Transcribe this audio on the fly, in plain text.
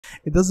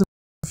It doesn't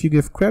matter if you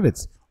give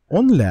credits,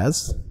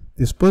 unless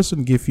this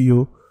person give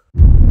you.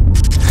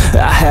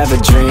 I have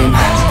a dream,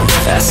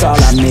 that's all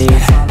I need.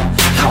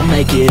 I'll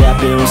make it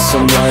happen with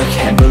some work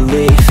and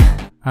belief.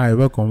 Hi,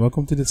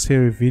 welcome to this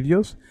series of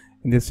videos.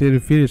 In this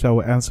series of videos, I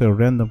will answer a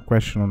random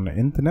question on the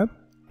internet.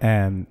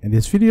 And in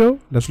this video,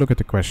 let's look at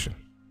the question.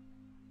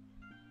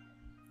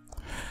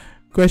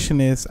 Question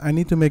is, I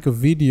need to make a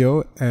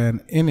video,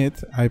 and in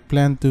it I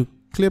plan to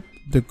clip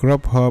the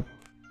Grubhub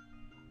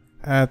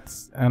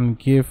ads and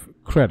give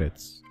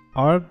credits.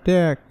 Are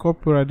there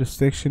copyright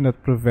restrictions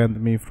that prevent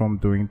me from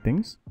doing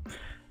things?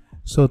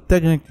 So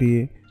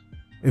technically,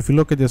 if you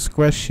look at this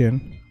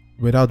question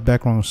without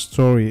background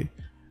story,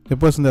 the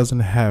person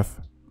doesn't have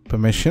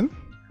permission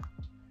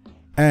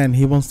and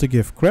he wants to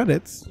give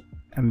credits,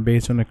 and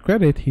based on the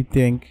credit he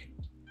think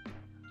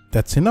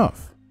that's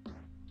enough.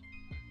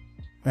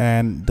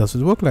 And does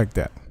it work like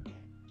that?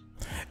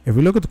 If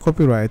we look at the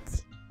copyright,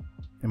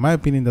 in my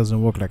opinion, it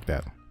doesn't work like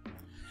that.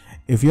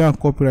 If you're a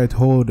copyright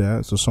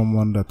holder, so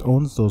someone that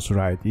owns those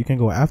rights, you can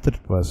go after the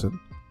person.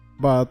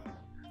 But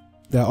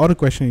there are other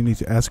questions you need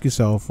to ask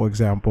yourself. For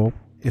example,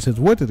 is it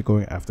worth it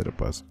going after the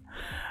person?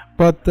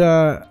 But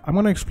I'm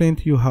going to explain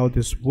to you how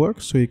this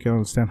works, so you can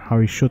understand how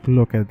you should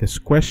look at this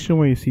question.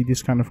 When you see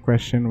this kind of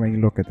question, when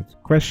you look at the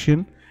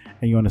question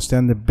and you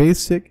understand the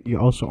basic, you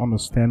also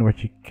understand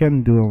what you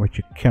can do and what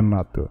you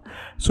cannot do.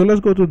 So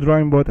let's go to the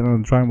drawing board, and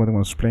on the drawing board I'm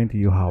going to explain to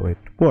you how it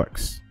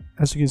works.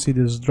 As you can see,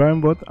 this is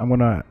drawing board. I'm going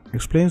to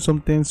explain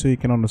some things so you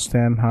can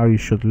understand how you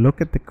should look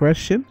at the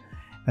question,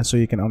 and so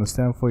you can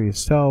understand for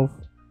yourself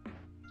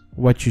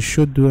what you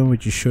should do and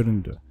what you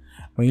shouldn't do.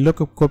 When you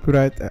look at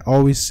copyright, I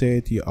always say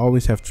it, you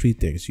always have three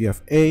things. You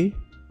have A,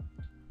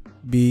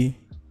 B,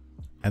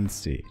 and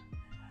C.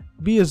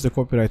 B is the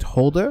copyright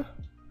holder.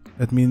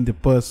 That means the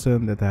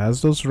person that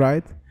has those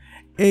rights.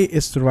 A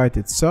is the right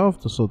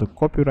itself, so the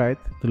copyright.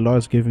 The law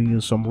is giving you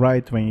some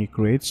right when you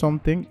create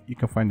something. You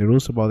can find the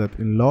rules about that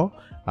in law.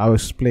 I'll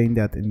explain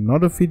that in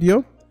another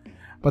video.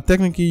 But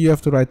technically you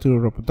have the right to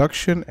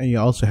reproduction, and you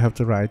also have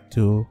the right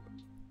to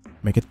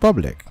make it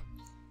public.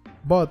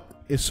 But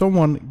if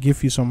someone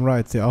gives you some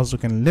rights, they also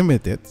can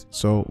limit it.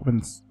 So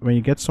when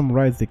you get some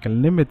rights, they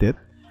can limit it.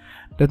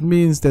 That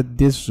means that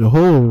this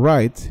whole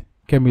right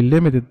can be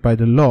limited by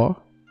the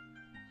law,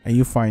 and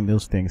you find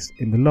those things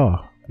in the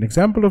law. An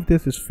example of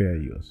this is fair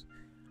use.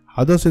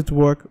 How does it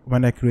work?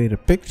 When I create a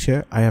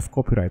picture, I have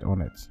copyright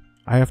on it.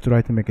 I have the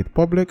right to make it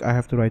public. I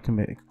have the right to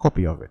make a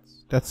copy of it.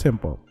 That's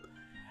simple.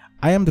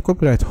 I am the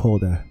copyright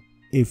holder.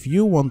 If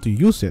you want to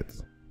use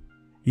it,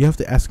 you have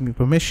to ask me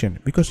permission,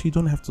 because you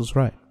don't have those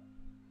rights.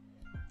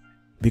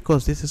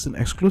 Because this is an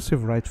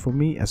exclusive right for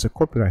me as a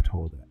copyright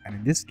holder, and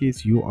in this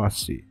case you are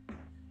C.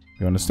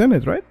 You understand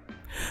it, right?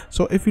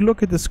 So if you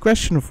look at this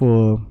question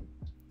for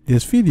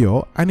this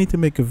video, I need to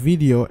make a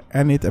video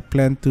and I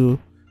plan to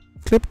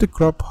clip the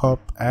Grubhub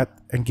ad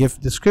and give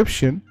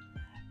description,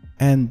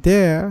 and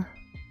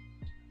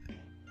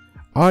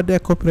are there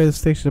copyright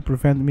restrictions that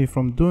prevent me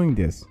from doing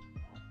this?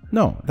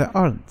 No, there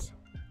aren't.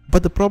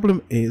 But the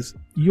problem is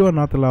you are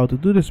not allowed to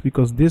do this,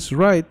 because this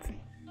right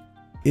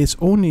is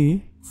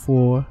only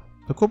for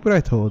the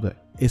copyright holder.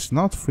 It's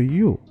not for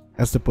you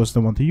as the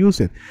person that want to use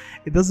it.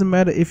 It doesn't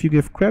matter if you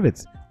give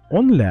credits,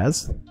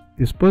 unless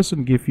this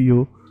person give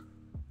you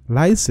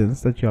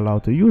license that you're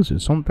allowed to use it.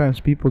 Sometimes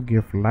people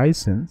give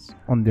license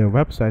on their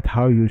website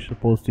how you're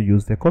supposed to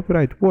use their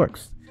copyright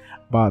works,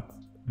 but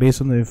based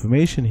on the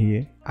information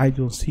here, I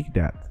don't see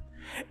that.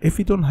 If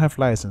you don't have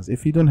license,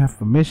 if you don't have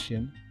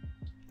permission,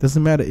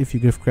 doesn't matter if you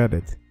give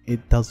credit,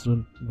 it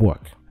doesn't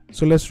work.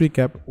 So let's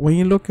recap. When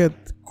you look at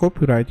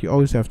copyright, you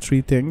always have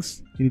three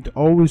things. You need to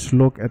always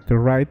look at the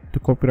right, the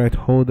copyright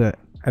holder,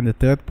 and the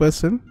third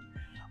person.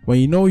 When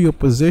you know your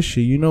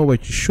position, you know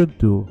what you should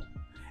do.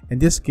 In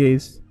this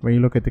case, when you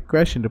look at the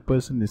question, the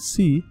person is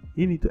C,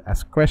 you need to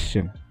ask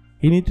question.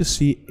 You need to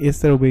see,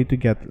 is there a way to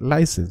get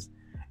license?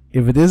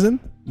 If it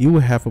isn't, you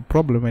will have a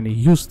problem when you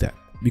use that,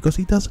 because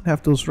he doesn't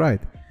have those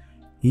rights.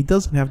 He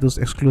doesn't have those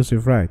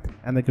exclusive rights,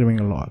 and that can bring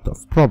a lot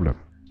of problem.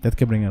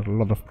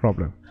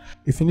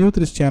 If you're new to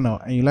this channel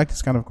and you like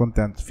this kind of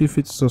content, feel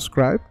free to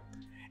subscribe.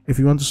 If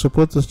you want to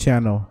support this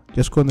channel,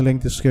 just go in the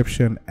link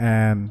description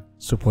and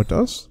support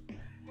us.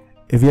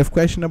 If you have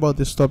questions about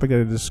this topic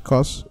that I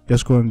discuss,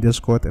 just go in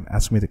Discord and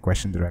ask me the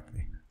question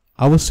directly.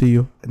 I will see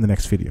you in the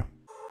next video.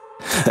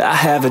 I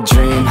have a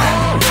dream,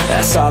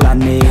 that's all I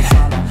need.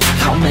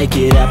 I'll make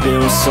it happen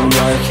with some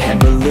work and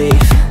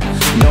belief.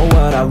 Know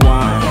what I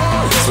want,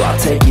 so I'll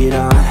take it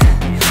on.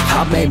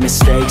 I've made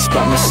mistakes,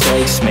 but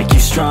mistakes make you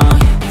strong.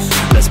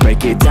 Let's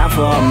break it down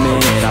for a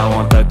minute. I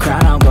want the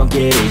crown, I'm gon'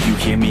 get it. You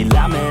hear me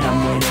loud, man,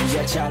 I'm winning.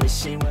 Yeah, Charlie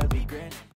Sheen will be